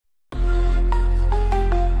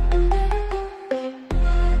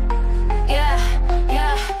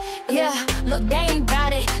Look, they ain't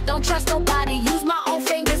bout it, don't trust nobody. Use my own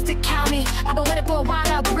fingers to count it. I've been with it for a while,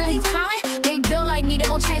 I really found it. They built like me, they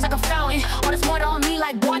gon' change like a fountain. All this water on me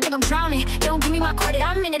like, boy, I think I'm drowning. They don't give me my credit,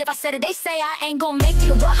 I'm in it if I said it. They say I ain't gon' make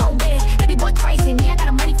it, but I'm with it. Baby boy crazy, me, I got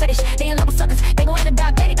a money fetish. They in love with suckers, they gon' end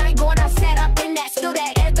up diabetic. I ain't going outside, up in that, still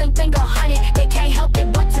that. Everything 100, they can't help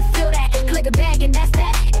it but to feel that. Click a bag and that's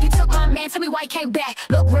that. If you took my man, tell me why you came back.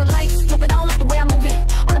 Look, real life, stupid, I don't like the way I'm moving.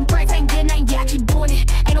 All them braids ain't good, ain't yeah, I keep doing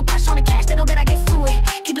it. Ain't no pressure on the cash, they know that I get through it.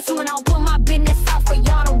 Keep assuming I don't put my business out for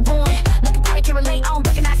y'all to ruin. Look, you probably can relate, I don't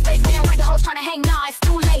recognize face. Man, like the hoes trying to hang, nah, it's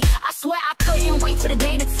too late. I swear I couldn't wait for the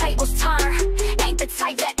day the tables turn. Ain't the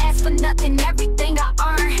type that asks for nothing, everything I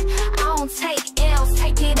earn. I don't take L's,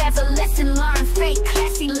 take it as a lesson learned. Fake,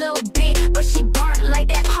 classy little bit, but she burnt like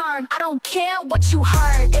that perm. I don't care what you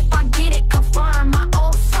heard, if I get it confirmed. My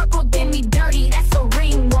old circle did me dirty, that's a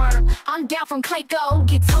ringworm. I'm down from Clayco,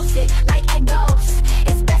 get toasted like egos.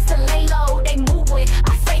 It's best to lay low, they move with,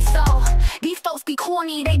 I say so. These folks be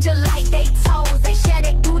corny, they just like they toes. They share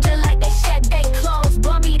they do just like they share they clothes.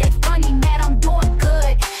 Bummy, they funny, mad, I'm doing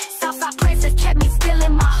good. Southside princess kept me still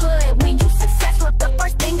in my hood. When you successful, the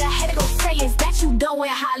first thing I had to go say is that you done with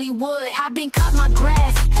Hollywood. I been cut my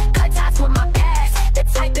grass, cut ties with my past. The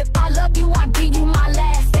type if I love you, I give you my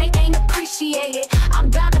last. They ain't appreciate it, I'm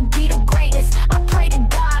bound to be the greatest. I pray to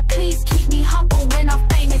God, please keep me humble when I'm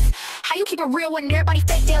famous. How you keep it real when everybody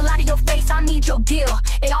fake? They'll lie to your face, I need your deal.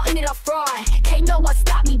 They all ended up fraud, can't no one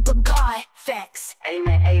stop me but God. Facts.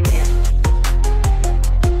 Amen, amen.